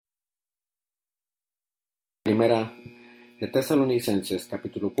Primera de Thessalonicenses,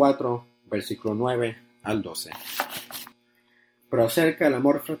 capítulo 4, versículo 9 al 12. Pero acerca del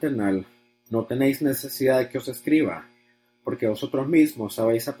amor fraternal, no tenéis necesidad de que os escriba, porque vosotros mismos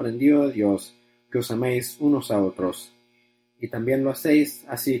habéis aprendido de Dios que os améis unos a otros, y también lo hacéis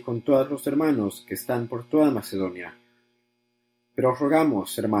así con todos los hermanos que están por toda Macedonia. Pero os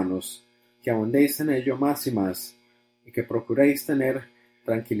rogamos, hermanos, que abundéis en ello más y más, y que procuréis tener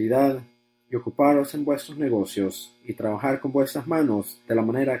tranquilidad y ocuparos en vuestros negocios, y trabajar con vuestras manos de la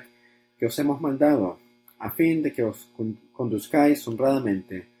manera que os hemos mandado, a fin de que os conduzcáis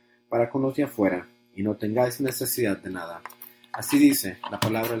honradamente para con los de afuera, y no tengáis necesidad de nada. Así dice la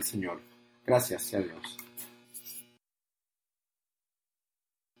palabra del Señor. Gracias sea Dios.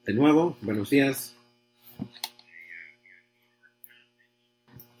 De nuevo, buenos días.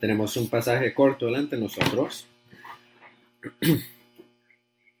 Tenemos un pasaje corto delante de nosotros,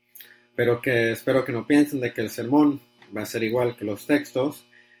 pero espero que no piensen de que el sermón va a ser igual que los textos,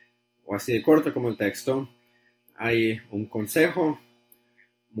 o así de corto como el texto. Hay un consejo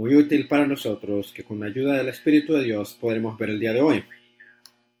muy útil para nosotros que con la ayuda del Espíritu de Dios podremos ver el día de hoy.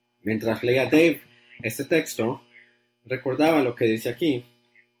 Mientras leía Dave este texto, recordaba lo que dice aquí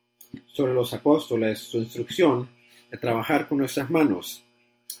sobre los apóstoles, su instrucción de trabajar con nuestras manos,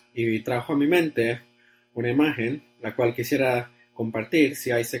 y trajo a mi mente una imagen, la cual quisiera compartir,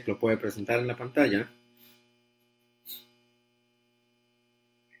 si Isaac lo puede presentar en la pantalla.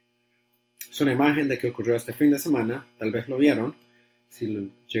 Es una imagen de que ocurrió este fin de semana, tal vez lo vieron,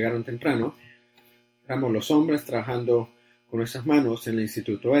 si llegaron temprano. Éramos los hombres trabajando con nuestras manos en el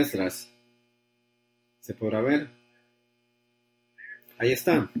Instituto Esdras. ¿Se podrá ver? Ahí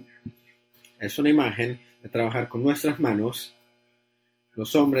está. Es una imagen de trabajar con nuestras manos.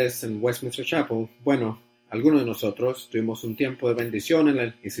 Los hombres en Westminster Chapel, algunos de nosotros tuvimos un tiempo de bendición en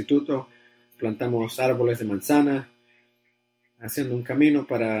el instituto, plantamos árboles de manzana, haciendo un camino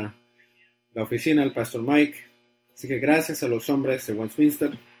para la oficina del pastor Mike. Así que gracias a los hombres de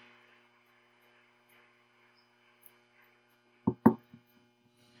Westminster.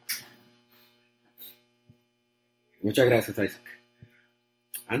 Muchas gracias, Isaac.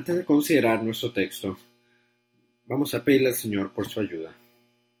 Antes de considerar nuestro texto, vamos a pedirle al Señor por su ayuda.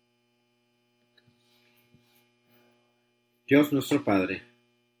 Dios nuestro Padre,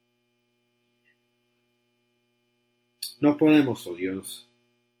 no podemos, oh Dios,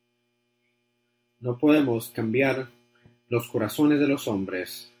 no podemos cambiar los corazones de los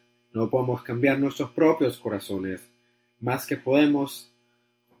hombres, no podemos cambiar nuestros propios corazones, más que podemos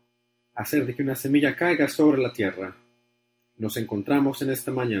hacer de que una semilla caiga sobre la tierra. Nos encontramos en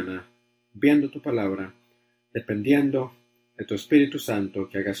esta mañana, viendo tu palabra, dependiendo de tu Espíritu Santo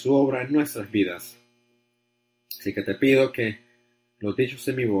que haga su obra en nuestras vidas. Así que te pido que los dichos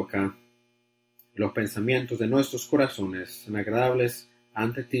de mi boca, los pensamientos de nuestros corazones sean agradables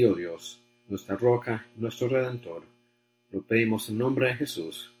ante ti, oh Dios, nuestra roca, nuestro Redentor. Lo pedimos en nombre de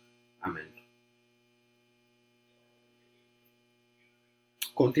Jesús. Amén.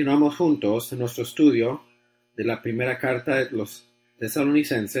 Continuamos juntos en nuestro estudio de la primera carta de los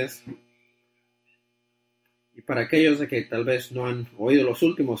Tesalonicenses. Y para aquellos de que tal vez no han oído los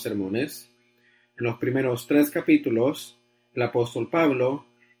últimos sermones, en los primeros 3 capítulos, el apóstol Pablo,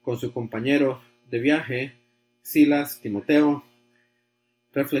 con su compañero de viaje, Silas, Timoteo,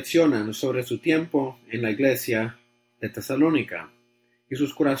 reflexionan sobre su tiempo en la iglesia de Tesalónica, y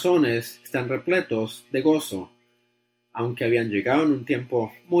sus corazones están repletos de gozo, aunque habían llegado en un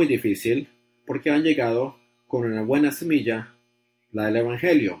tiempo muy difícil, porque han llegado con una buena semilla, la del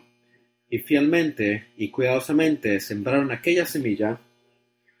Evangelio, y fielmente y cuidadosamente sembraron aquella semilla,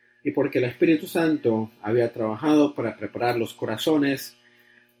 y porque el Espíritu Santo había trabajado para preparar los corazones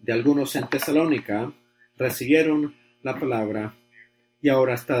de algunos en Tesalónica, recibieron la palabra y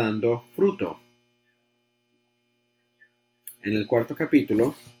ahora está dando fruto. En el 4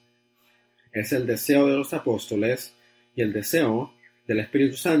 capítulo es el deseo de los apóstoles y el deseo del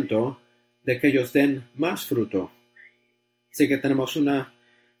Espíritu Santo de que ellos den más fruto. Así que tenemos una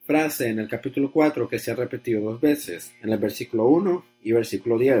frase en el capítulo 4 que se ha repetido 2 veces, en el versículo 1 y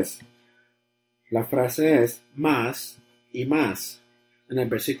versículo 10. La frase es más y más. En el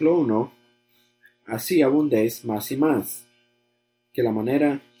versículo 1, así abundéis más y más, que la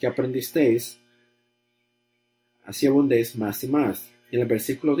manera que aprendisteis, así abundéis más y más. Y en el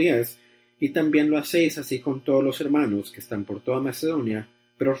versículo 10, y también lo hacéis así con todos los hermanos que están por toda Macedonia,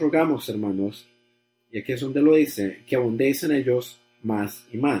 pero os rogamos, hermanos, y aquí es donde lo dice, que abundéis en ellos más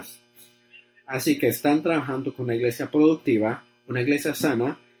y más. Así que están trabajando con una iglesia productiva, una iglesia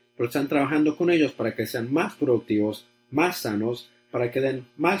sana, pero están trabajando con ellos para que sean más productivos, más sanos, para que den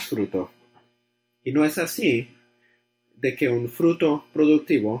más fruto. Y no es así de que un fruto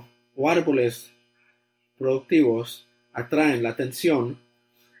productivo o árboles productivos atraen la atención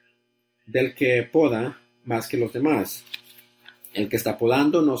del que poda más que los demás. El que está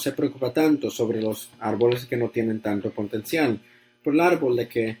podando no se preocupa tanto sobre los árboles que no tienen tanto potencial, pero el árbol de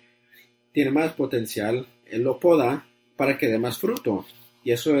que tiene más potencial, él lo poda para que dé más fruto.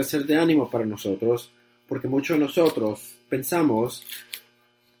 Y eso debe ser de ánimo para nosotros, porque muchos de nosotros pensamos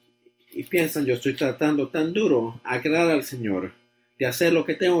y piensan, yo estoy tratando tan duro a agradar al Señor, de hacer lo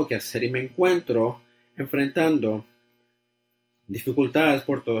que tengo que hacer, y me encuentro enfrentando dificultades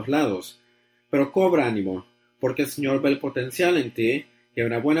por todos lados. Pero cobra ánimo, porque el Señor ve el potencial en ti y hay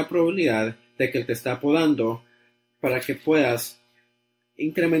una buena probabilidad de que Él te está podando para que puedas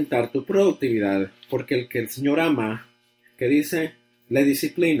incrementar tu productividad, porque el que el Señor ama, que dice, le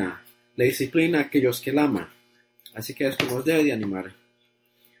disciplina a aquellos que Él ama. Así que esto nos debe de animar.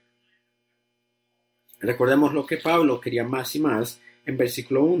 Recordemos lo que Pablo quería más y más en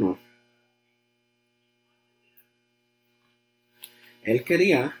versículo 1. Él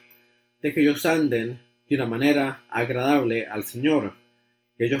quería de que ellos anden de una manera agradable al Señor.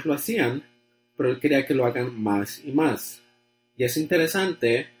 Ellos lo hacían, pero Él quería que lo hagan más y más. Y es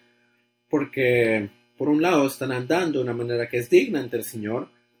interesante porque, por un lado, están andando de una manera que es digna ante el Señor,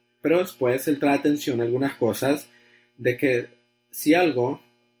 pero después Él trae atención a algunas cosas de que si algo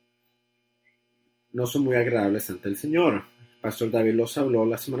no son muy agradables ante el Señor. Pastor David los habló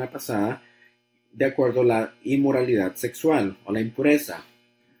la semana pasada de acuerdo a la inmoralidad sexual o la impureza.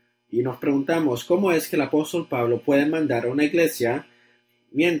 Y nos preguntamos cómo es que el apóstol Pablo puede mandar a una iglesia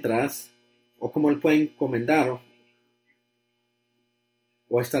o cómo él puede encomendar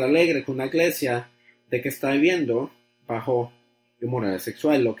o estar alegre con una iglesia de que está viviendo bajo inmoralidad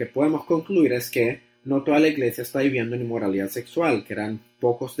sexual. Lo que podemos concluir es que no toda la iglesia está viviendo en inmoralidad sexual, que eran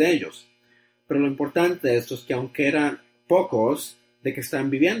pocos de ellos. Pero lo importante de esto es que aunque eran pocos de que están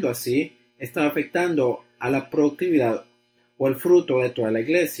viviendo así, está afectando a la productividad o el fruto de toda la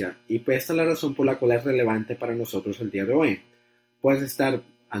iglesia. Y esta es la razón por la cual es relevante para nosotros el día de hoy. Puedes estar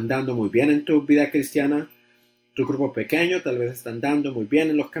andando muy bien en tu vida cristiana, tu grupo pequeño tal vez está andando muy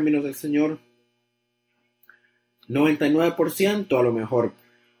bien en los caminos del Señor. 99% a lo mejor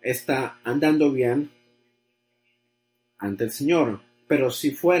está andando bien ante el Señor. Pero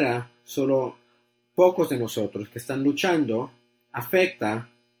si fuera solo pocos de nosotros que están luchando, afecta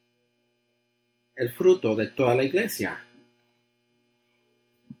el fruto de toda la iglesia.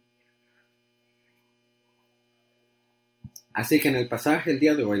 Así que en el pasaje del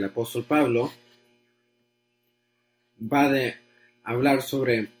día de hoy, el apóstol Pablo va a hablar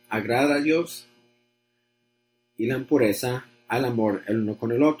sobre agradar a Dios y la impureza al amor el uno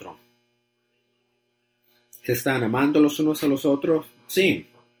con el otro. ¿Se están amando los unos a los otros? Sí,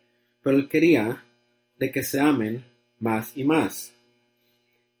 pero él quería de que se amen más y más.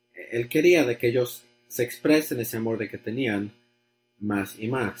 Él quería de que ellos se expresen ese amor de que tenían más y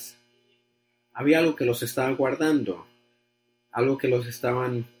más. Había algo que los estaba guardando, algo que los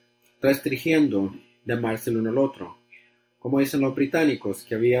estaban restringiendo de amarse el uno al otro. Como dicen los británicos,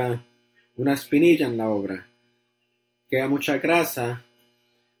 que había una espinilla en la obra, que había mucha grasa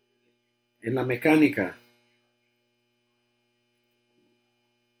en la mecánica.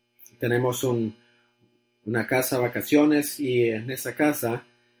 Tenemos una casa de vacaciones y en esa casa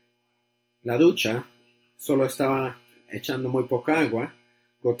la ducha solo estaba echando muy poca agua,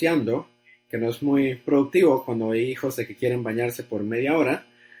 goteando, que no es muy productivo cuando hay hijos de que quieren bañarse por media hora.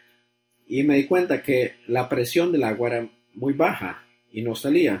 Y me di cuenta que la presión del agua era muy baja y no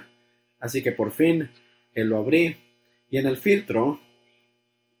salía. Así que por fin lo abrí y en el filtro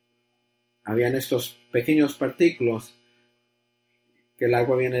habían estos pequeños partículas que el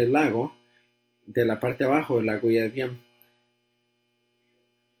agua viene del lago, de la parte de abajo del lago, y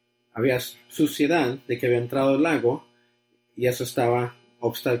había suciedad de que había entrado el lago y eso estaba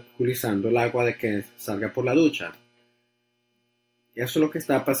obstaculizando el agua de que salga por la ducha. Y eso es lo que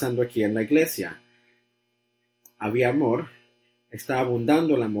está pasando aquí en la iglesia. Había amor, estaba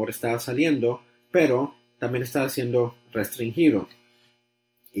abundando el amor, estaba saliendo, pero también estaba siendo restringido.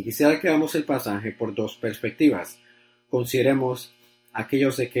 Y quisiera que veamos el pasaje por dos perspectivas. Consideremos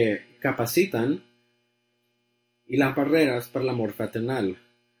aquellos de que capacitan y las barreras para el amor fraternal.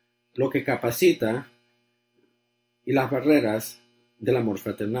 Lo que capacita y las barreras del amor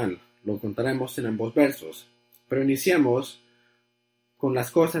fraternal. Lo encontraremos en ambos versos. Pero iniciemos con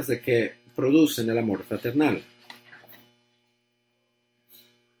las cosas de que producen el amor fraternal.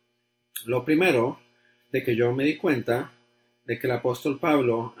 Lo primero de que yo me di cuenta de que el apóstol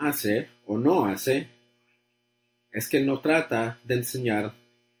Pablo hace o no hace es que él no trata de enseñar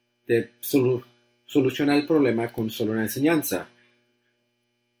de solucionar el problema con solo una enseñanza.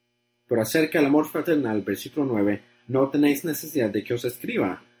 Pero acerca del amor fraternal, versículo 9, no tenéis necesidad de que os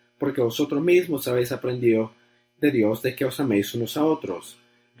escriba, porque vosotros mismos habéis aprendido de Dios de que os améis unos a otros.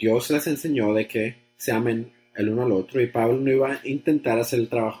 Dios les enseñó de que se amen el uno al otro, y Pablo no iba a intentar hacer el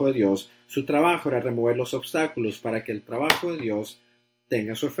trabajo de Dios. Su trabajo era remover los obstáculos para que el trabajo de Dios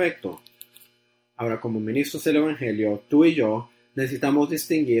tenga su efecto. Ahora, como ministros del Evangelio, tú y yo necesitamos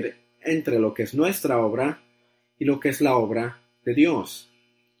distinguir entre lo que es nuestra obra y lo que es la obra de Dios.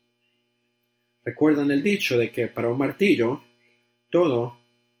 ¿Recuerdan el dicho de que para un martillo todo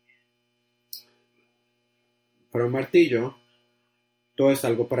es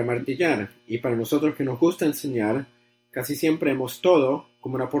algo para martillar? Y para nosotros que nos gusta enseñar, casi siempre vemos todo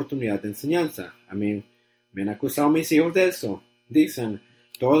como una oportunidad de enseñanza. A mí me han acusado mis hijos de eso. Dicen,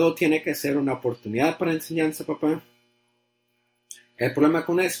 todo tiene que ser una oportunidad para enseñanza, papá. El problema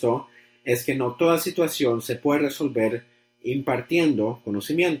con esto es que no toda situación se puede resolver impartiendo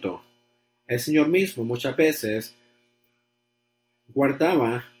conocimiento. El Señor mismo muchas veces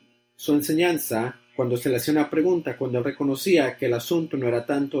guardaba su enseñanza cuando se le hacía una pregunta, cuando él reconocía que el asunto no era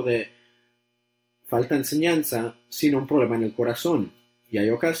tanto de falta de enseñanza, sino un problema en el corazón. Y hay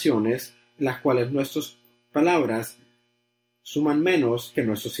ocasiones en las cuales nuestras palabras suman menos que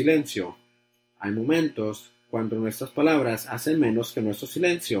nuestro silencio. Hay momentos cuando nuestras palabras hacen menos que nuestro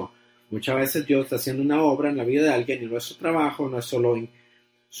silencio. Muchas veces Dios está haciendo una obra en la vida de alguien y nuestro trabajo no es solo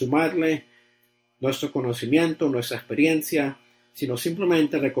sumarle nuestro conocimiento, nuestra experiencia, sino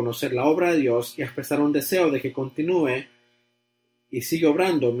simplemente reconocer la obra de Dios y expresar un deseo de que continúe y siga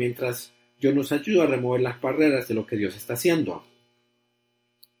obrando mientras Dios nos ayuda a remover las barreras de lo que Dios está haciendo.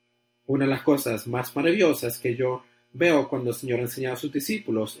 Una de las cosas más maravillosas que yo veo cuando el Señor enseñaba a sus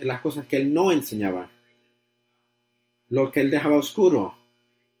discípulos es las cosas que Él no enseñaba, lo que Él dejaba oscuro,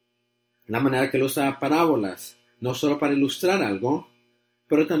 la manera que Él usaba parábolas, no solo para ilustrar algo,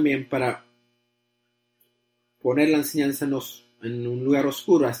 pero también para poner la enseñanza en un lugar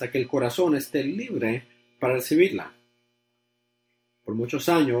oscuro hasta que el corazón esté libre para recibirla. Por muchos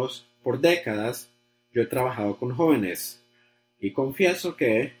años, por décadas, yo he trabajado con jóvenes y confieso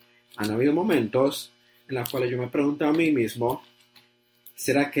que han habido momentos en los cuales yo me pregunto a mí mismo,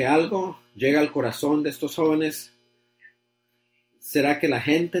 ¿será que algo llega al corazón de estos jóvenes? ¿Será que la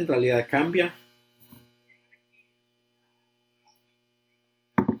gente en realidad cambia?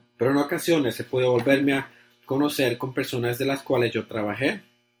 Pero en ocasiones se puede volverme a conocer con personas de las cuales yo trabajé,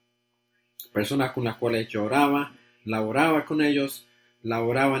 personas con las cuales yo oraba, laboraba con ellos,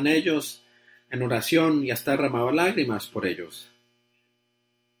 laboraba en ellos en oración y hasta derramaba lágrimas por ellos.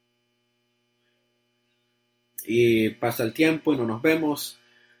 Y pasa el tiempo y no nos vemos,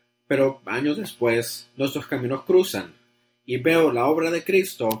 pero años después nuestros caminos cruzan y veo la obra de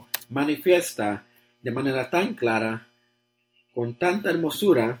Cristo manifiesta de manera tan clara, con tanta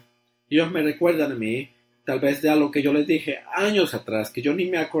hermosura, y ellos me recuerdan a mí tal vez de algo que yo les dije años atrás, que yo ni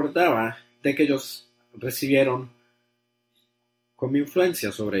me acordaba de que ellos recibieron con mi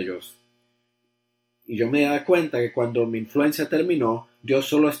influencia sobre ellos. Y yo me daba cuenta que cuando mi influencia terminó, Dios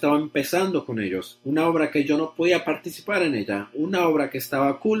solo estaba empezando con ellos, una obra que yo no podía participar en ella, una obra que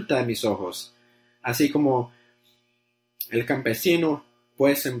estaba oculta de mis ojos. Así como el campesino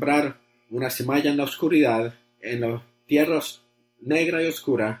puede sembrar una semilla en la oscuridad, en la tierra negra y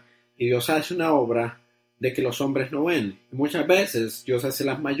oscura, y Dios hace una obra de que los hombres no ven. Y muchas veces Dios hace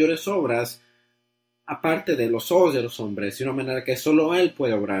las mayores obras aparte de los ojos de los hombres, de una manera que solo Él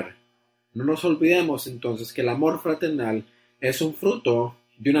puede obrar. No nos olvidemos entonces que el amor fraternal es un fruto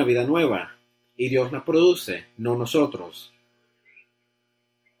de una vida nueva, y Dios la produce, no nosotros.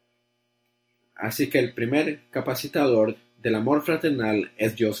 Así que el primer capacitador del amor fraternal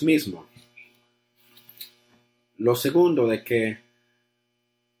es Dios mismo. Lo segundo de que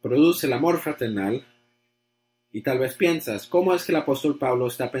produce el amor fraternal, y tal vez piensas, ¿cómo es que el apóstol Pablo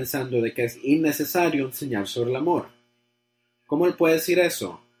está pensando de que es innecesario enseñar sobre el amor? ¿Cómo él puede decir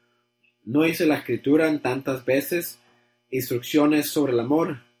eso? ¿No dice la Escritura en tantas veces instrucciones sobre el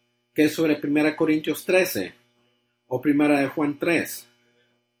amor? ¿Qué es sobre 1 Corintios 13? ¿O 1 Juan 3?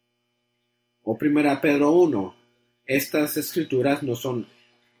 ¿O 1 Pedro 1? Estas escrituras no son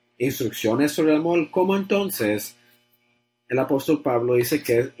instrucciones sobre el amor. ¿Cómo entonces el apóstol Pablo dice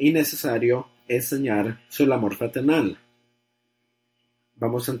que es innecesario enseñar sobre el amor fraternal?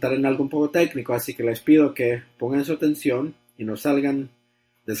 Vamos a entrar en algo un poco técnico, así que les pido que pongan su atención y no salgan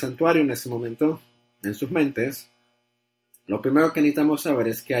del santuario en este momento, en sus mentes. Lo primero que necesitamos saber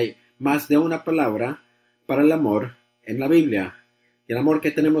es que hay más de una palabra para el amor en la Biblia. Y el amor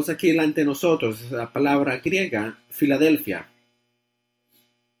que tenemos aquí delante de nosotros es la palabra griega, Filadelfia.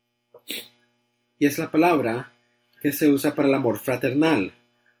 y es la palabra que se usa para el amor fraternal.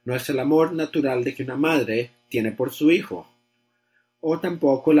 No es el amor natural de que una madre tiene por su hijo, o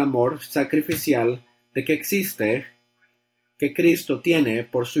tampoco el amor sacrificial de que existe, que Cristo tiene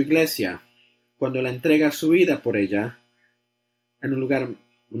por su iglesia, cuando la entrega su vida por ella, en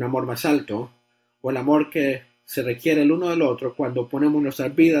un amor más alto, o el amor que se requiere el uno del otro cuando ponemos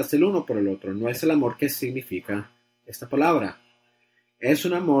nuestras vidas el uno por el otro. No es el amor que significa esta palabra. Es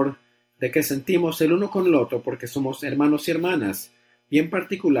un amor de que sentimos el uno con el otro porque somos hermanos y hermanas, y en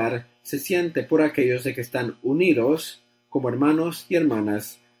particular se siente por aquellos de que están unidos como hermanos y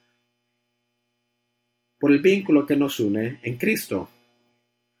hermanas por el vínculo que nos une en Cristo.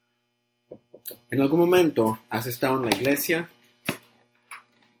 En algún momento has estado en la iglesia,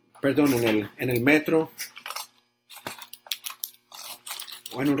 en el metro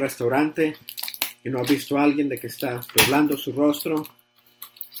o en un restaurante y no has visto a alguien de que está doblando su rostro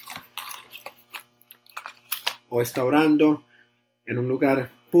o está orando en un lugar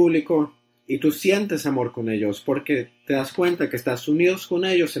público y tú sientes amor con ellos porque te das cuenta que estás unidos con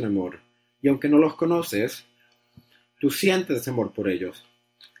ellos en amor, y aunque no los conoces, tú sientes amor por ellos.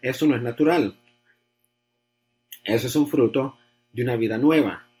 Eso no es natural. Eso es un fruto de una vida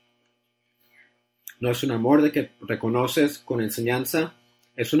nueva. No es un amor de que reconoces con enseñanza,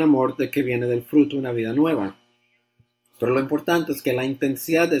 es un amor de que viene del fruto de una vida nueva. Pero lo importante es que la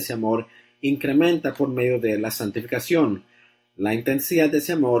intensidad de ese amor incrementa por medio de la santificación. La intensidad de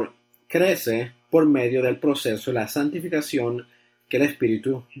ese amor crece por medio del proceso de la santificación que el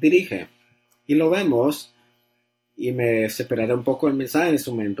Espíritu dirige. Y lo vemos, y me separaré un poco el mensaje en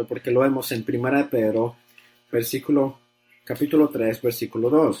este momento, porque lo vemos en 1 Pedro, capítulo 3, versículo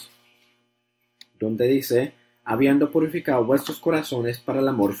 2, donde dice, habiendo purificado vuestros corazones para el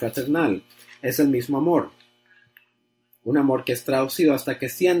amor fraternal. Es el mismo amor. Un amor que es traducido hasta que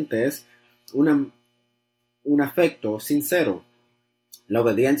sientes un afecto sincero. La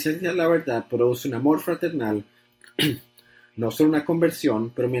obediencia a la verdad produce un amor fraternal, no solo una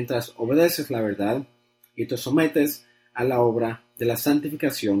conversión, pero mientras obedeces la verdad y te sometes a la obra de la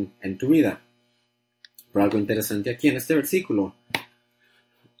santificación en tu vida. Pero algo interesante aquí en este versículo.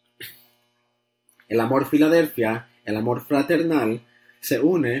 El amor Filadelfia, el amor fraternal, se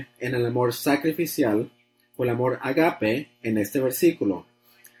une en el amor sacrificial o el amor agape en este versículo.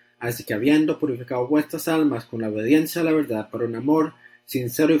 Así que habiendo purificado vuestras almas con la obediencia a la verdad para un amor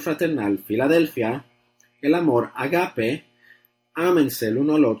sincero y fraternal, Filadelfia, el amor agape, ámense el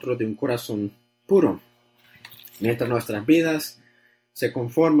uno al otro de un corazón puro. Mientras nuestras vidas se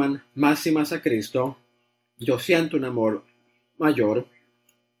conforman más y más a Cristo, yo siento un amor mayor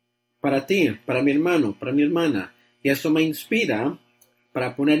para ti, para mi hermano, para mi hermana, y eso me inspira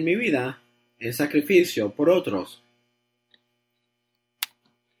para poner mi vida en sacrificio por otros.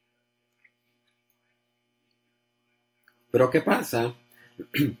 Pero ¿qué pasa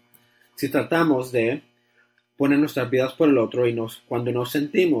si tratamos de poner nuestras vidas por el otro y cuando nos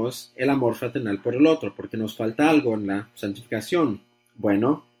sentimos el amor fraternal por el otro, porque nos falta algo en la santificación?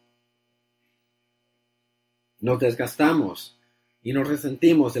 Bueno, nos desgastamos y nos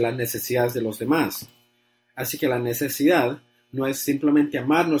resentimos de las necesidades de los demás. Así que la necesidad no es simplemente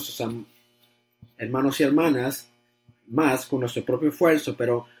amar a nuestros hermanos y hermanas más con nuestro propio esfuerzo,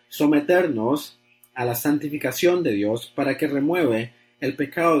 pero someternos a la santificación de Dios para que remueve el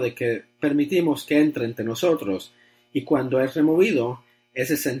pecado de que permitimos que entre entre nosotros. Y cuando es removido,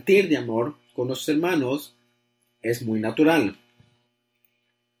 ese sentir de amor con nuestros hermanos es muy natural.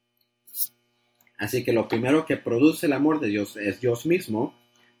 Así que lo primero que produce el amor de Dios es Dios mismo,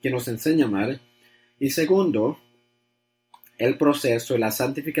 que nos enseña a amar. Y segundo, el proceso de la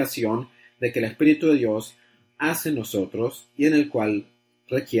santificación de que el Espíritu de Dios hace en nosotros y en el cual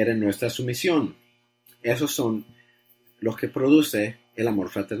requiere nuestra sumisión. Esos son los que produce el amor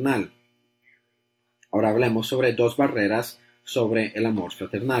fraternal. Ahora hablemos sobre dos barreras sobre el amor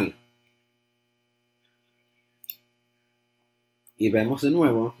fraternal. Y vemos de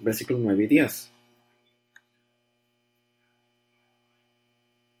nuevo versículos 9 y 10.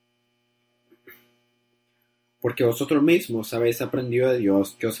 Porque vosotros mismos habéis aprendido de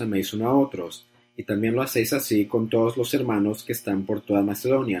Dios que os améis unos a otros, y también lo hacéis así con todos los hermanos que están por toda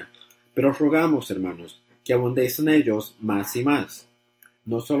Macedonia. Pero os rogamos, hermanos, que abundéis en ellos más y más.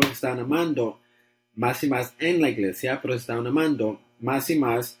 No solo se estaban amando más y más en la iglesia, pero se estaban amando más y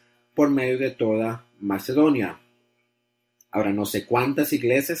más por medio de toda Macedonia. Ahora, no sé cuántas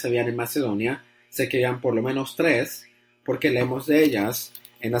iglesias habían en Macedonia, sé que habían por lo menos 3, porque leemos de ellas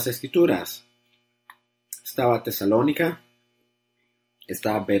en las Escrituras. Estaba Tesalónica,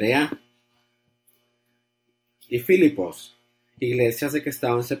 estaba Berea y Filipos. iglesias de que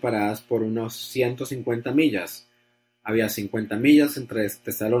estaban separadas por unos 150 millas. Había 50 millas entre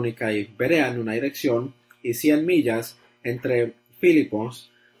Tesalónica y Berea en una dirección y 100 millas entre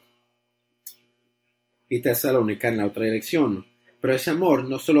Filipos y Tesalónica en la otra dirección. Pero ese amor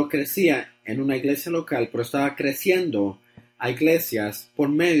no solo crecía en una iglesia local, pero estaba creciendo a iglesias por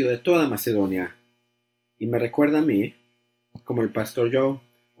medio de toda Macedonia. Y me recuerda a mí, como el pastor Joe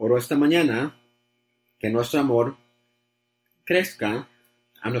oró esta mañana, que nuestro amor crezca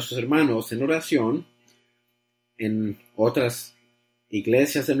a nuestros hermanos en oración en otras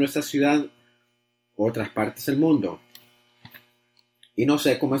iglesias de nuestra ciudad, otras partes del mundo. Y no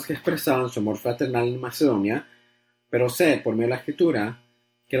sé cómo es que expresaban su amor fraternal en Macedonia, pero sé por medio de la escritura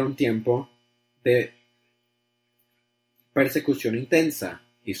que era un tiempo de persecución intensa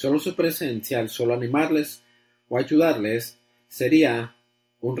y solo su presencia, al solo animarles o ayudarles, sería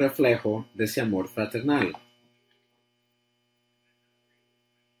un reflejo de ese amor fraternal.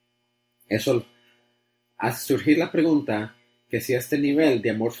 Eso hace surgir la pregunta que si este nivel de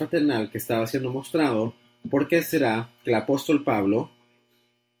amor fraternal que estaba siendo mostrado, ¿por qué será que el apóstol Pablo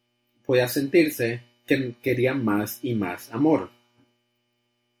podía sentirse que quería más y más amor?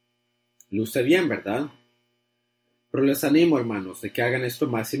 Luce bien, ¿verdad? Pero les animo, hermanos, de que hagan esto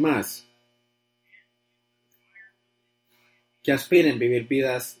más y más. Que aspiren a vivir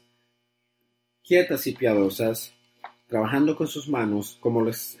vidas quietas y piadosas, trabajando con sus manos como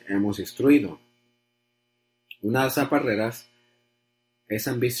les hemos instruido. Una de esas barreras es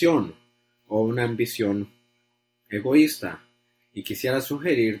ambición o una ambición egoísta. Y quisiera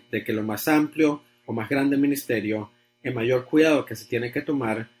sugerir de que lo más amplio o más grande ministerio, el mayor cuidado que se tiene que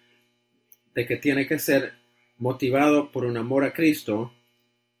tomar, de que tiene que ser motivado por un amor a Cristo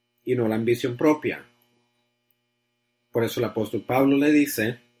y no la ambición propia. Por eso el apóstol Pablo le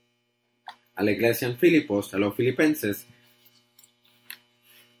dice a la iglesia en Filipos, a los filipenses,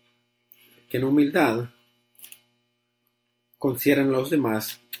 que en humildad consideren a los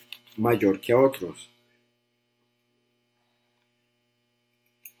demás mayor que a otros.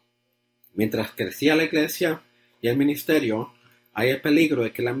 Mientras crecía la iglesia y el ministerio, hay el peligro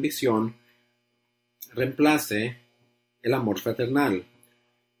de que la ambición reemplace el amor fraternal.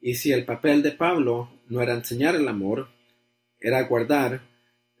 Y si el papel de Pablo no era enseñar el amor, era guardar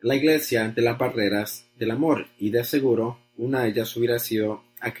la iglesia de las barreras del amor, y de seguro una de ellas hubiera sido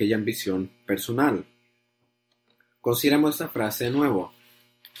aquella ambición personal. Consideremos esta frase de nuevo: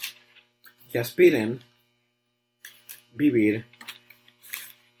 que aspiren vivir.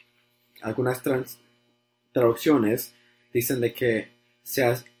 Algunas traducciones dicen de que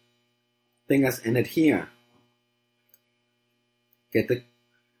tengas energía, que te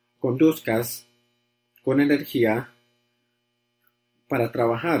conduzcas con energía para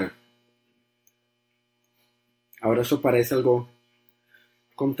trabajar. Ahora eso parece algo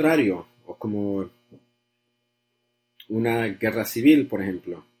contrario, o como una guerra civil, por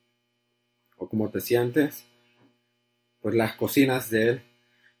ejemplo, o como te decía antes, pues las cocinas de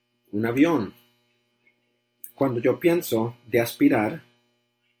un avión. Cuando yo pienso de aspirar,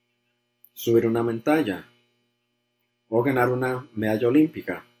 subir una montaña o ganar una medalla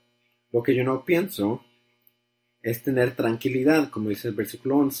olímpica, lo que yo no pienso es tener tranquilidad, como dice el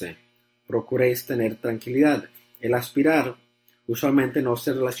versículo 11. Procuréis tener tranquilidad. El aspirar usualmente no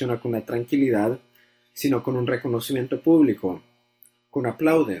se relaciona con la tranquilidad, sino con un reconocimiento público, con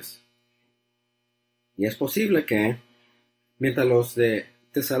aplaudes. Y es posible que, mientras los de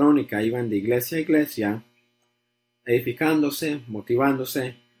Tesalónica iban de iglesia a iglesia, edificándose,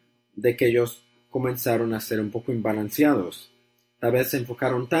 motivándose, de que ellos comenzaron a ser un poco imbalanceados. Tal vez se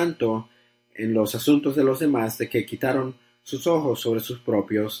enfocaron tanto en los asuntos de los demás de que quitaron sus ojos sobre sus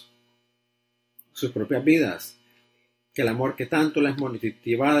propias vidas. Que el amor que tanto les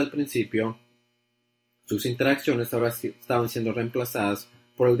motivaba al principio, sus interacciones ahora estaban siendo reemplazadas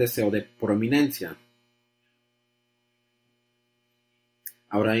por el deseo de prominencia.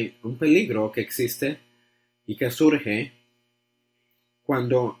 Ahora hay un peligro que existe y que surge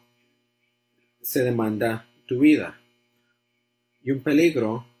cuando se demanda tu vida. Y un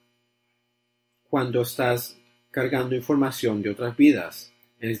peligro cuando estás cargando información de otras vidas.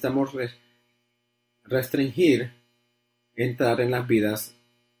 Necesitamos restringir entrar en las vidas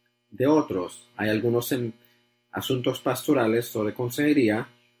de otros. Hay algunos asuntos pastorales o de consejería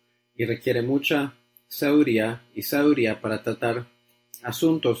y requiere mucha sabiduría para tratar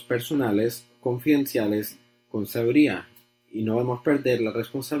asuntos personales confidenciales con sabiduría, y no debemos perder la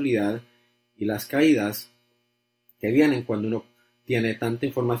responsabilidad y las caídas que vienen cuando uno tiene tanta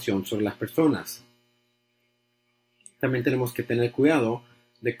información sobre las personas. También tenemos que tener cuidado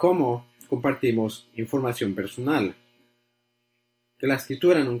de cómo compartimos información personal. que la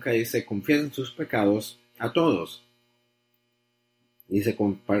Escritura nunca dice confiesen sus pecados a todos. Dice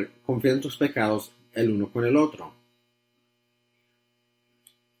confiesen sus pecados el uno con el otro.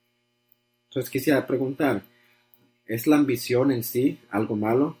 Entonces quisiera preguntar, ¿es la ambición en sí algo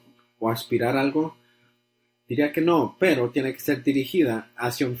malo o aspirar a algo? Diría que no, pero tiene que ser dirigida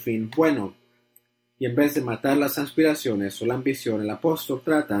hacia un fin bueno. Y en vez de matar las aspiraciones o la ambición, el apóstol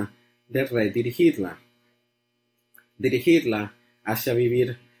trata de redirigirla. Dirigirla hacia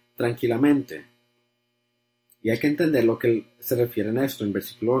vivir tranquilamente. Y hay que entender lo que se refiere a esto en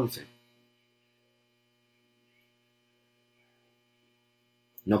versículo 11.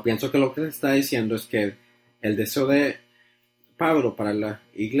 No pienso que lo que se está diciendo es que el deseo de Pablo para la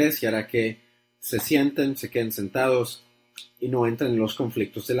iglesia era que se sienten, se queden sentados y no entren en los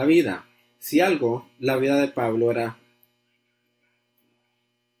conflictos de la vida. Si algo, la vida de Pablo era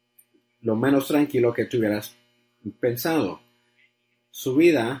lo menos tranquilo que tuvieras pensado. Su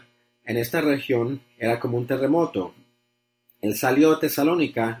vida en esta región era como un terremoto. Él salió de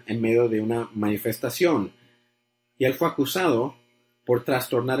Tesalónica en medio de una manifestación y él fue acusado por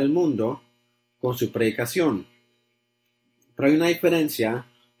trastornar el mundo con su predicación. Pero hay una diferencia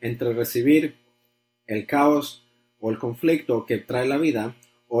entre recibir el caos o el conflicto que trae la vida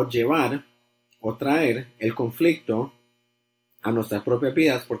o llevar o traer el conflicto a nuestras propias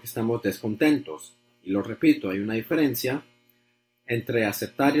vidas porque estamos descontentos. Y lo repito, hay una diferencia entre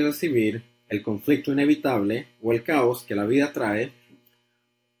aceptar y recibir el conflicto inevitable o el caos que la vida trae,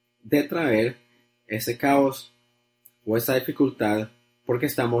 de traer ese caos o esa dificultad porque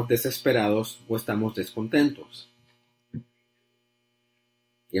estamos desesperados o estamos descontentos.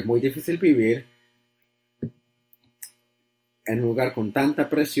 Y es muy difícil vivir en un lugar con tanta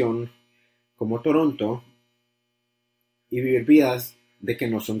presión como Toronto y vivir vidas de que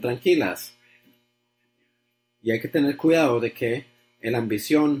no son tranquilas. Y hay que tener cuidado de que la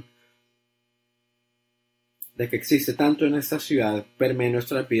ambición de que existe tanto en esta ciudad permee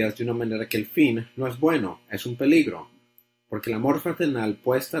nuestras vidas de una manera que el fin no es bueno, es un peligro. Porque el amor fraternal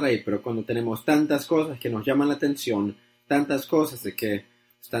puede estar ahí, pero cuando tenemos tantas cosas que nos llaman la atención, tantas cosas de que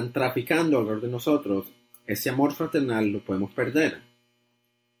están traficando alrededor de nosotros, ese amor fraternal lo podemos perder.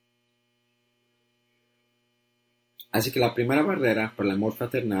 Así que la primera barrera para el amor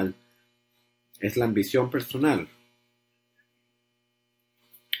fraternal es la ambición personal.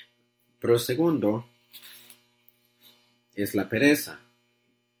 Pero el segundo es la pereza.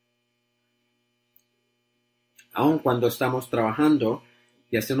 Aun cuando estamos trabajando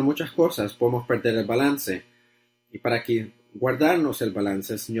y haciendo muchas cosas, podemos perder el balance. Y para que guardarnos el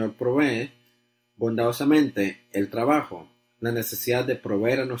balance, el Señor provee bondadosamente el trabajo, la necesidad de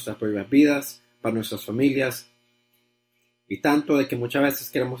proveer a nuestras propias vidas, para nuestras familias, y tanto de que muchas veces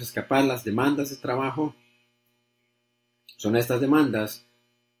queremos escapar las demandas de trabajo. Son estas demandas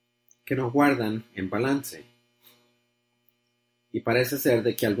que nos guardan en balance. Y parece ser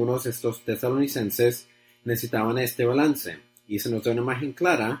de que algunos de estos tesalonicenses necesitaban este balance, y se nos da una imagen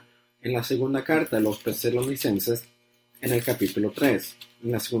clara en la segunda carta de los tesalonicenses en el capítulo 3,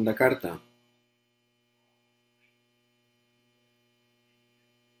 en la segunda carta.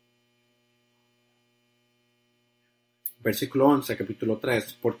 Versículo 11, capítulo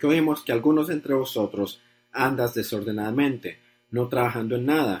 3. Porque oímos que algunos de entre vosotros andas desordenadamente, no trabajando en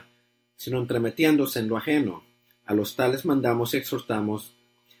nada, sino entremetiéndose en lo ajeno. A los tales mandamos y exhortamos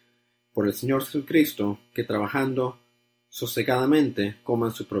por el Señor Jesucristo, que trabajando sosegadamente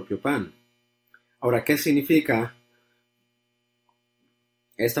coman su propio pan. Ahora, ¿qué significa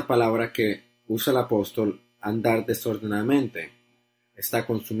esta palabra que usa el apóstol, andar desordenadamente? Está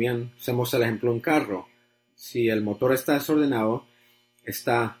consumiendo, hacemos el ejemplo de un carro. Si el motor está desordenado,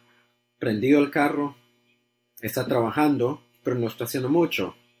 está prendido el carro, está trabajando, pero no está haciendo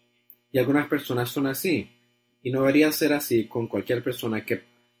mucho. Y algunas personas son así. Y no debería ser así con cualquier persona que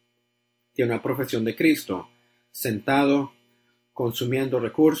tiene una profesión de Cristo, sentado, consumiendo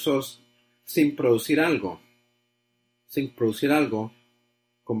recursos, sin producir algo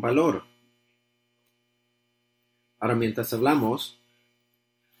con valor. Ahora, mientras hablamos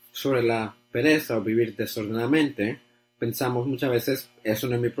sobre la pereza o vivir desordenadamente, pensamos muchas veces, eso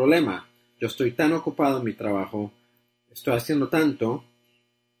no es mi problema. Yo estoy tan ocupado en mi trabajo, estoy haciendo tanto,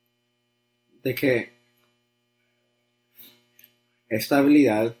 de que esta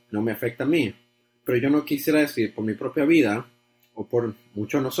habilidad no me afecta a mí. Pero yo no quisiera decir por mi propia vida, o por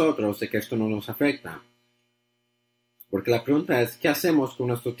muchos de nosotros, de que esto no nos afecta. Porque la pregunta es, ¿qué hacemos con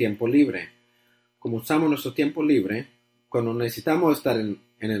nuestro tiempo libre? ¿Cómo usamos nuestro tiempo libre cuando necesitamos estar en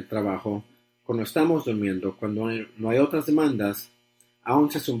el trabajo, cuando estamos durmiendo, cuando no hay otras demandas,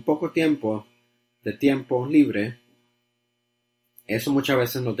 aún si es un poco tiempo de tiempo libre, Eso muchas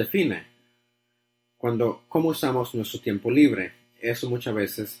veces nos define. Cómo usamos nuestro tiempo libre, eso muchas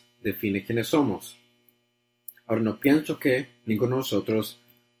veces define quiénes somos. Ahora, no pienso que ninguno de nosotros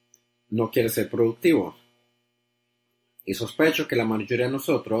no quiere ser productivo. Y sospecho que la mayoría de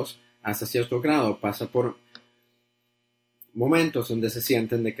nosotros, hasta cierto grado, pasa por momentos donde se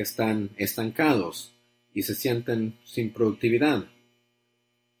sienten de que están estancados y se sienten sin productividad.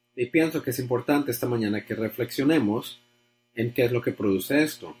 Y pienso que es importante esta mañana que reflexionemos en qué es lo que produce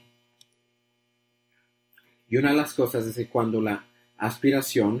esto. Y una de las cosas es que cuando la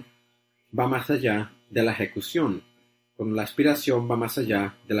aspiración va más allá de la ejecución, cuando la aspiración va más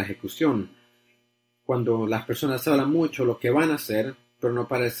allá de la ejecución, cuando las personas hablan mucho lo que van a hacer, pero no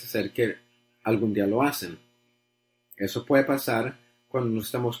parece ser que algún día lo hacen. Eso puede pasar cuando nos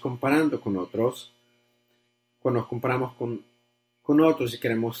estamos comparando con otros, cuando nos comparamos con otros y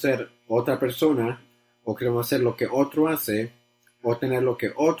queremos ser otra persona, o queremos hacer lo que otro hace, o tener lo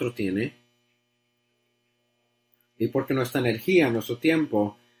que otro tiene, y porque nuestra energía, nuestro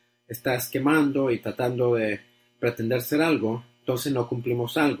tiempo, está quemando y tratando de pretender ser algo, entonces no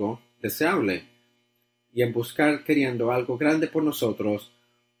cumplimos algo deseable. Y en buscar queriendo algo grande por nosotros,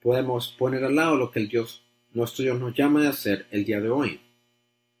 podemos poner al lado lo que nuestro Dios nos llama de hacer el día de hoy.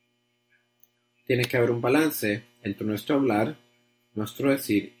 Tiene que haber un balance entre nuestro hablar, nuestro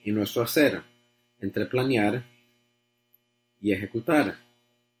decir y nuestro hacer, entre planear y ejecutar.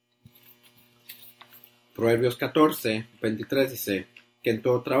 Proverbios 14:23 dice que en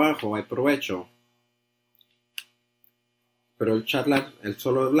todo trabajo hay provecho, pero el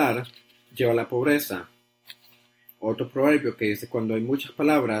solo hablar lleva a la pobreza. Otro proverbio que dice cuando hay muchas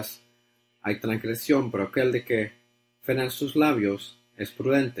palabras hay transgresión, pero aquel de que frena sus labios es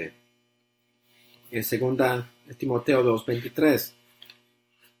prudente. En 2 Timoteo 2:23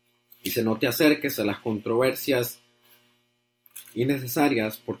 dice no te acerques a las controversias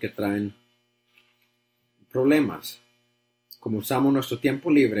innecesarias porque traen problemas. Como usamos nuestro tiempo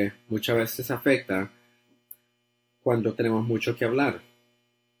libre, muchas veces afecta cuando tenemos mucho que hablar.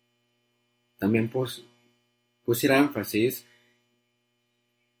 También pusiera énfasis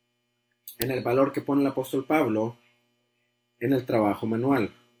en el valor que pone el apóstol Pablo en el trabajo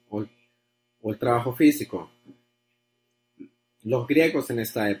manual o el trabajo físico. Los griegos en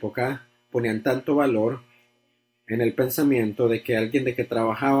esta época ponían tanto valor en el pensamiento de que alguien de que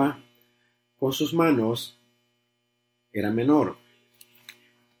trabajaba con sus manos era menor.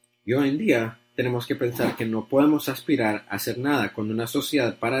 Y hoy en día tenemos que pensar que no podemos aspirar a hacer nada cuando una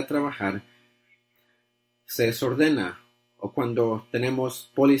sociedad para de trabajar se desordena o cuando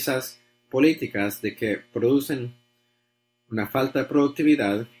tenemos pólizas políticas de que producen una falta de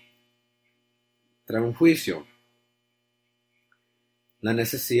productividad, trae un juicio. La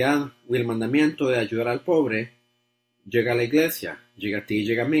necesidad o el mandamiento de ayudar al pobre llega a la iglesia, llega a ti y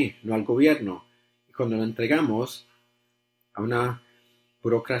llega a mí, no al gobierno. Y cuando lo entregamos a una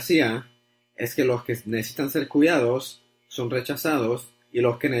burocracia, es que los que necesitan ser cuidados son rechazados y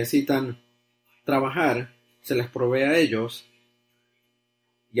los que necesitan trabajar se les provee a ellos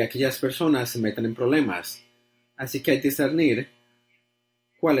y aquellas personas se meten en problemas. Así que hay que discernir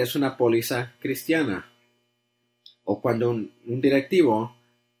cuál es una póliza cristiana o cuando un directivo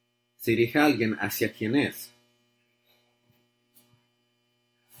se dirige a alguien hacia quién es.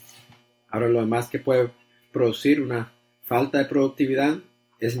 Ahora lo demás que puede producir una falta de productividad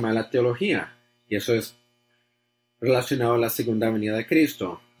es mala teología y eso es relacionado a la segunda venida de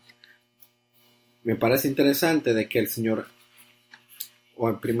Cristo. Me parece interesante de que el Señor, o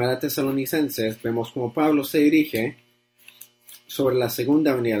en 1 Tesalonicenses, vemos como Pablo se dirige sobre la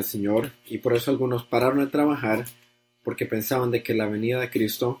segunda venida del Señor y por eso algunos pararon de trabajar porque pensaban de que la venida de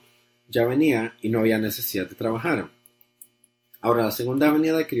Cristo ya venía y no había necesidad de trabajar. Ahora, la segunda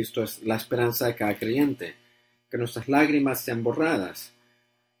venida de Cristo es la esperanza de cada creyente, que nuestras lágrimas sean borradas,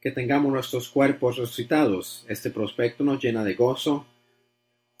 que tengamos nuestros cuerpos resucitados. Este prospecto nos llena de gozo,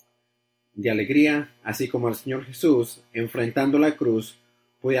 de alegría, así como el Señor Jesús, enfrentando la cruz,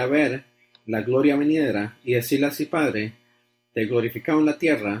 podía ver la gloria venidera y decirle así, Padre, te he glorificado en la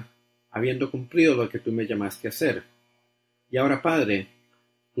tierra, habiendo cumplido lo que tú me llamaste a hacer. Y ahora, Padre,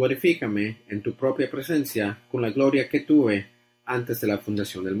 glorifícame en tu propia presencia con la gloria que tuve antes de la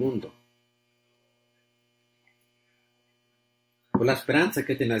fundación del mundo. Pues la esperanza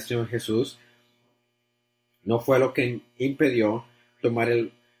que tenía el Señor Jesús no fue lo que impidió tomar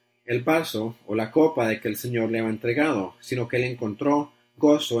el vaso o la copa de que el Señor le había entregado, sino que él encontró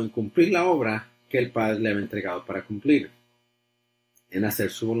gozo en cumplir la obra que el Padre le había entregado para cumplir, en hacer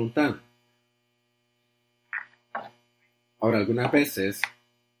su voluntad. Ahora, algunas veces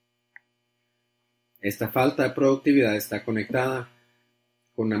esta falta de productividad está conectada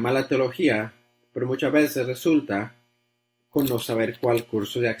con una mala teología, pero muchas veces resulta con no saber cuál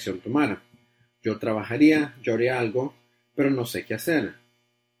curso de acción tomar. Yo trabajaría, yo haría algo, pero no sé qué hacer.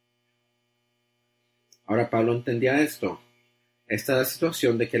 Ahora Pablo entendía esto. Esta es la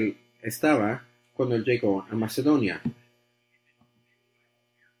situación de que él estaba cuando él llegó a Macedonia.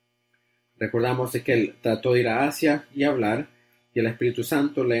 Recordamos de que él trató de ir a Asia y hablar, y el Espíritu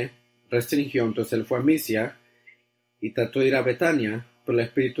Santo le restringió, entonces él fue a Misia y trató de ir a Betania, pero el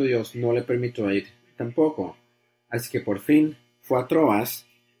Espíritu de Dios no le permitió ir tampoco. Así que por fin fue a Troas,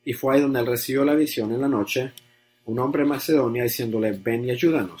 y fue ahí donde él recibió la visión en la noche, un hombre de Macedonia diciéndole, ven y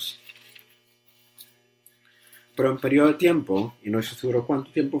ayúdanos. Pero en un periodo de tiempo, y no estoy seguro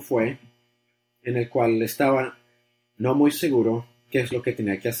cuánto tiempo fue, en el cual estaba no muy seguro qué es lo que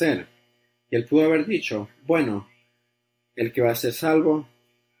tenía que hacer. Y él pudo haber dicho, bueno, el que va a ser salvo,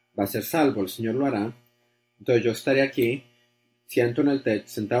 el Señor lo hará. Entonces yo estaré aquí,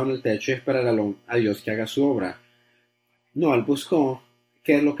 sentado en el techo y esperaré a Dios que haga su obra. No, él buscó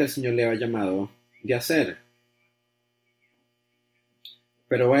qué es lo que el Señor le había llamado de hacer.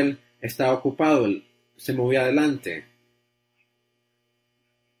 Pero él estaba ocupado, él se movía adelante.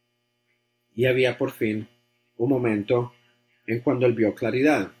 Y había por fin un momento en cuando él vio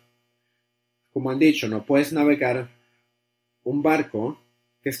claridad. Como han dicho, no puedes navegar un barco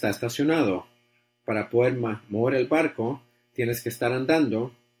que está estacionado. Para poder mover el barco, tienes que estar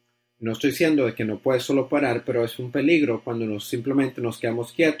andando. No estoy diciendo de que no puedes solo parar, pero es un peligro cuando simplemente nos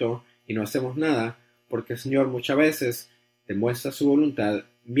quedamos quietos y no hacemos nada, porque el Señor muchas veces demuestra su voluntad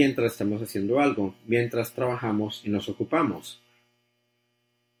mientras estamos haciendo algo, mientras trabajamos y nos ocupamos.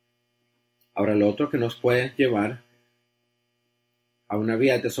 Ahora, lo otro que nos puede llevar a una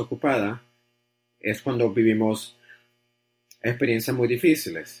vida desocupada es cuando vivimos experiencias muy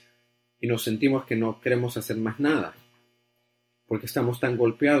difíciles y nos sentimos que no queremos hacer más nada, porque estamos tan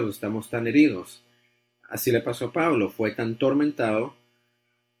golpeados, estamos tan heridos. Así le pasó a Pablo, fue tan tormentado,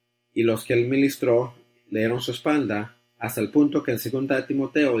 y los que él ministró le dieron su espalda, hasta el punto que en 2 de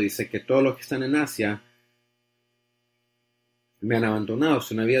Timoteo dice que todos los que están en Asia me han abandonado. Es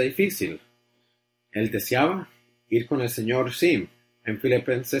una vida difícil. Él deseaba ir con el Señor, sí. En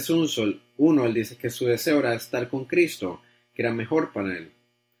Filipenses 1, él dice que su deseo era estar con Cristo, que era mejor para él.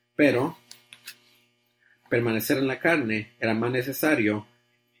 Pero permanecer en la carne era más necesario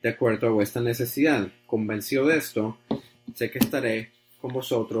de acuerdo a vuestra necesidad. Convencido de esto, sé que estaré con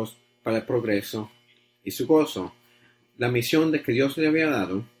vosotros para el progreso y su gozo. La misión de que Dios le había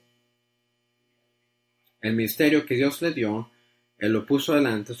dado, el ministerio que Dios le dio, él lo puso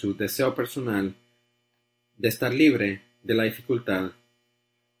adelante, su deseo personal de estar libre de la dificultad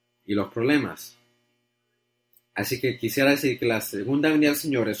y los problemas. Así que quisiera decir que la segunda venida del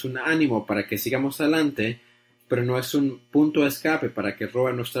Señor es un ánimo para que sigamos adelante, pero no es un punto de escape para que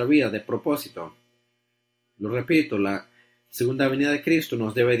robe nuestra vida de propósito. Lo repito, la segunda venida de Cristo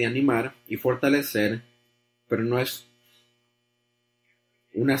nos debe de animar y fortalecer, pero no es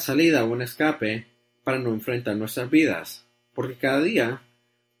una salida o un escape para no enfrentar nuestras vidas, porque cada día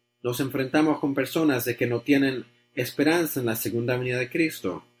nos enfrentamos con personas de que no tienen esperanza en la segunda venida de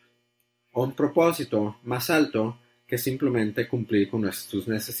Cristo, o un propósito más alto que simplemente cumplir con nuestras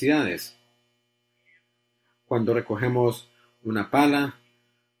necesidades. Cuando recogemos una pala,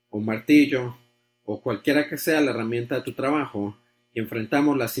 un martillo, o cualquiera que sea la herramienta de tu trabajo, y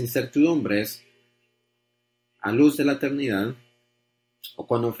enfrentamos las incertidumbres a luz de la eternidad, o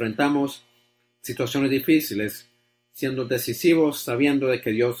cuando enfrentamos situaciones difíciles, siendo decisivos, sabiendo de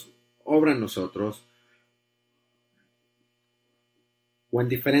que Dios obra en nosotros, o en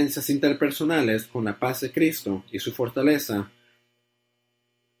diferencias interpersonales con la paz de Cristo y su fortaleza,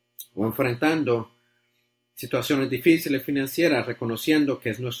 o enfrentando situaciones difíciles financieras, reconociendo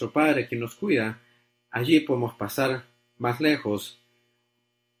que es nuestro Padre quien nos cuida, allí podemos pasar más lejos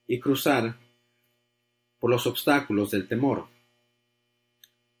y cruzar por los obstáculos del temor.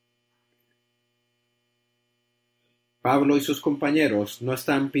 Pablo y sus compañeros no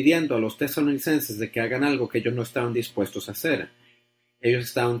estaban pidiendo a los tesalonicenses de que hagan algo que ellos no estaban dispuestos a hacer. Ellos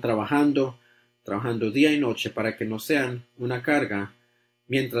estaban trabajando día y noche para que no sean una carga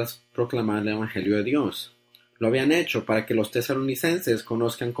mientras proclamaban el Evangelio de Dios. Lo habían hecho para que los tesalonicenses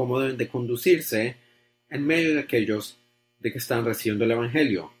conozcan cómo deben de conducirse en medio de aquellos de que están recibiendo el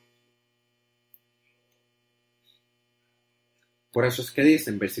Evangelio. Por eso es que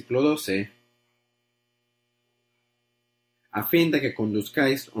dice en versículo 12, a fin de que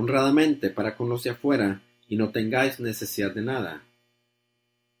conduzcáis honradamente para con los de afuera y no tengáis necesidad de nada,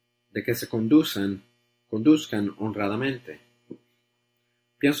 de que se conduzcan honradamente.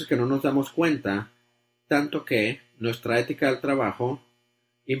 Pienso que no nos damos cuenta tanto que nuestra ética del trabajo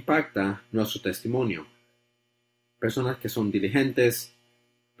impacta nuestro testimonio. Personas que son diligentes,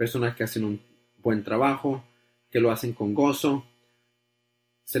 personas que hacen un buen trabajo, que lo hacen con gozo,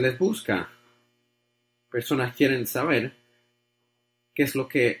 se les busca. Personas quieren saber qué es lo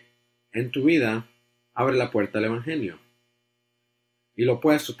que en tu vida abre la puerta al Evangelio. Y lo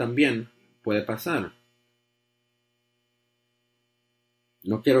opuesto también puede pasar.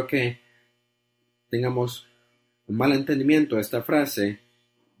 No quiero que tengamos un mal entendimiento de esta frase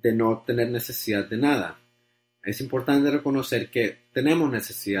de no tener necesidad de nada. Es importante reconocer que tenemos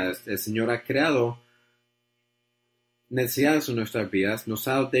necesidades. El Señor ha creado necesidades en nuestras vidas, nos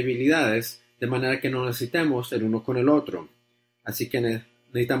ha dado debilidades, de manera que no necesitemos el uno con el otro. Así que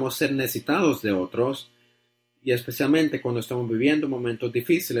necesitamos ser necesitados de otros, y especialmente cuando estamos viviendo momentos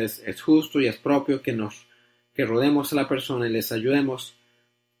difíciles, es justo y es propio que rodemos a la persona y les ayudemos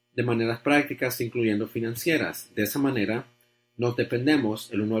de maneras prácticas, incluyendo financieras. De esa manera, nos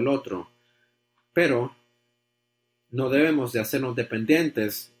dependemos el uno del otro. Pero no debemos de hacernos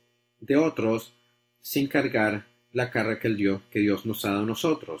dependientes de otros sin cargar la carga que Dios nos ha dado a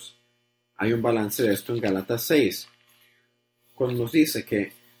nosotros. Hay un balance de esto en Gálatas 6, cuando nos dice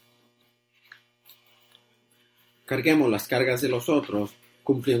que carguemos las cargas de los otros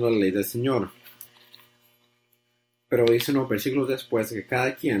cumpliendo la ley del Señor. Pero dice unos versículos después que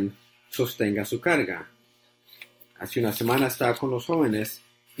cada quien sostenga su carga. Hace una semana estaba con los jóvenes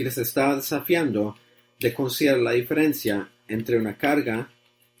y les estaba desafiando de considerar la diferencia entre una carga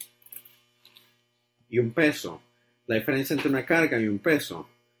y un peso. La diferencia entre una carga y un peso.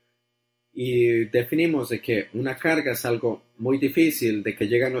 Y definimos de que una carga es algo muy difícil de que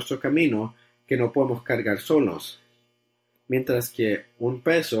llega a nuestro camino que no podemos cargar solos. Mientras que un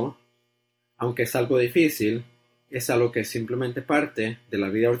peso, aunque es algo difícil, es algo que es simplemente parte de la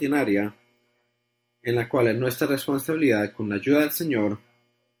vida ordinaria, en la cual es nuestra responsabilidad, con la ayuda del Señor,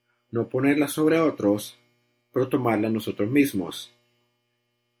 no ponerla sobre otros, pero tomarla nosotros mismos.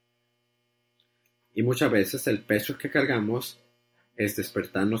 Y muchas veces el peso que cargamos es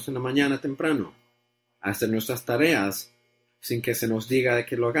despertarnos en la mañana temprano, hacer nuestras tareas sin que se nos diga de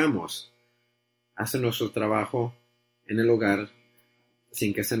que lo hagamos, hacer nuestro trabajo en el hogar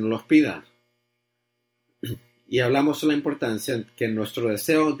sin que se nos los pida. Y hablamos de la importancia que en nuestro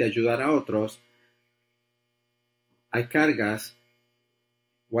deseo de ayudar a otros hay cargas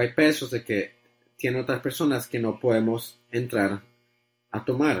o hay pesos de que tienen otras personas que no podemos entrar a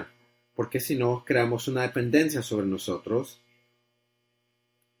tomar, porque si no creamos una dependencia sobre nosotros,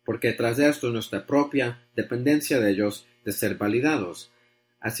 porque detrás de esto es nuestra propia dependencia de ellos de ser validados.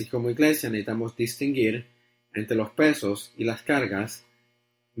 Así como iglesia necesitamos distinguir entre los pesos y las cargas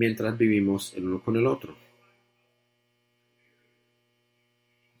mientras vivimos el uno con el otro.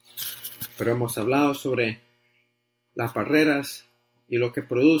 Pero hemos hablado sobre las barreras y lo que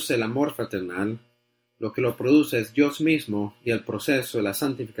produce el amor fraternal. Lo que lo produce es Dios mismo y el proceso de la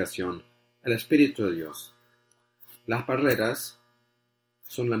santificación, el Espíritu de Dios. Las barreras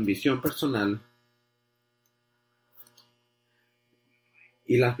son la ambición personal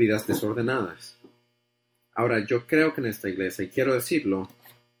y las vidas desordenadas. Ahora, yo creo que en esta iglesia, y quiero decirlo,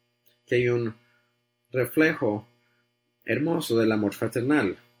 que hay un reflejo hermoso del amor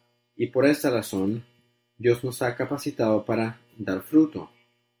fraternal. Y por esta razón, Dios nos ha capacitado para dar fruto.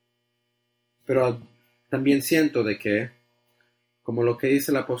 Pero también siento de que, como lo que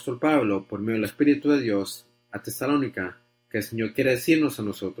dice el apóstol Pablo, por medio del Espíritu de Dios, a Tesalónica, que el Señor quiere decirnos a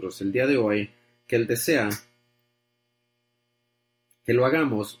nosotros el día de hoy, que Él desea que lo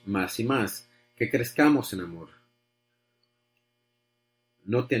hagamos más y más, que crezcamos en amor.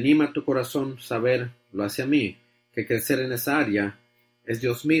 ¿No te anima tu corazón saber, lo hace a mí, que crecer en esa área es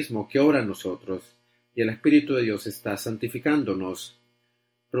Dios mismo que obra en nosotros y el Espíritu de Dios está santificándonos?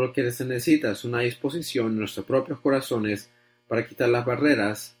 Pero lo que se necesita es una disposición en nuestros propios corazones para quitar las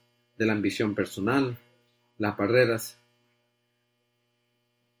barreras de la ambición personal, las barreras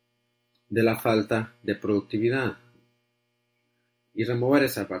de la falta de productividad y remover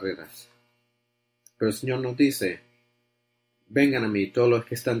esas barreras. Pero el Señor nos dice: vengan a mí todos los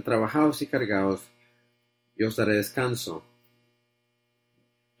que están trabajados y cargados, y os daré descanso.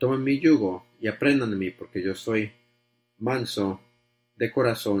 Tomen mi yugo y aprendan de mí, porque yo soy manso de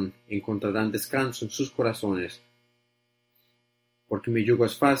corazón, y encontrarán descanso en sus corazones, porque mi yugo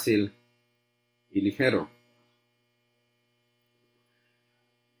es fácil y ligero.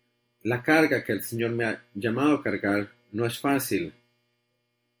 La carga que el Señor me ha llamado a cargar no es fácil,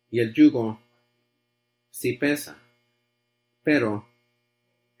 y el yugo sí pesa, pero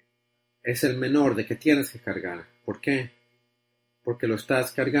es el menor de que tienes que cargar. ¿Por qué? Porque lo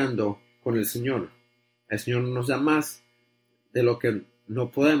estás cargando con el Señor. El Señor nos da más de lo que no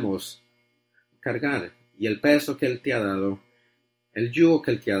podemos cargar. Y el peso que Él te ha dado, el yugo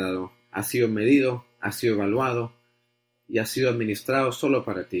que Él te ha dado, ha sido medido, ha sido evaluado y ha sido administrado solo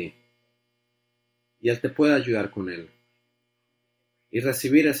para ti. Y Él te puede ayudar con él. Y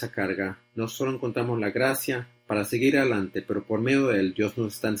recibir esa carga, no solo encontramos la gracia para seguir adelante, pero por medio de Él, Dios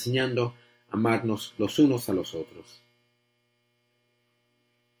nos está enseñando a amarnos los unos a los otros.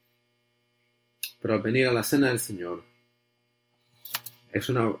 Pero al venir a la cena del Señor, es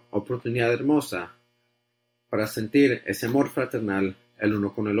una oportunidad hermosa para sentir ese amor fraternal el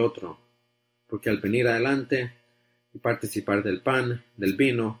uno con el otro, porque al venir adelante y participar del pan, del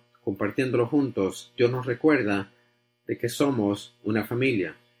vino, compartiéndolo juntos, Dios nos recuerda de que somos una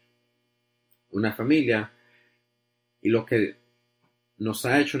familia, y lo que nos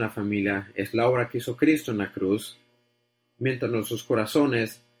ha hecho una familia es la obra que hizo Cristo en la cruz, mientras nuestros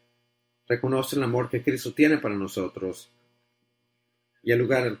corazones reconocen el amor que Cristo tiene para nosotros y el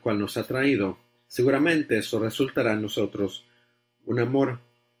lugar al cual nos ha traído. Seguramente eso resultará en nosotros un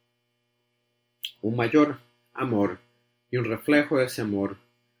mayor amor y un reflejo de ese amor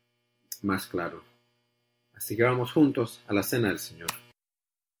más claro. Así que vamos juntos a la cena del Señor.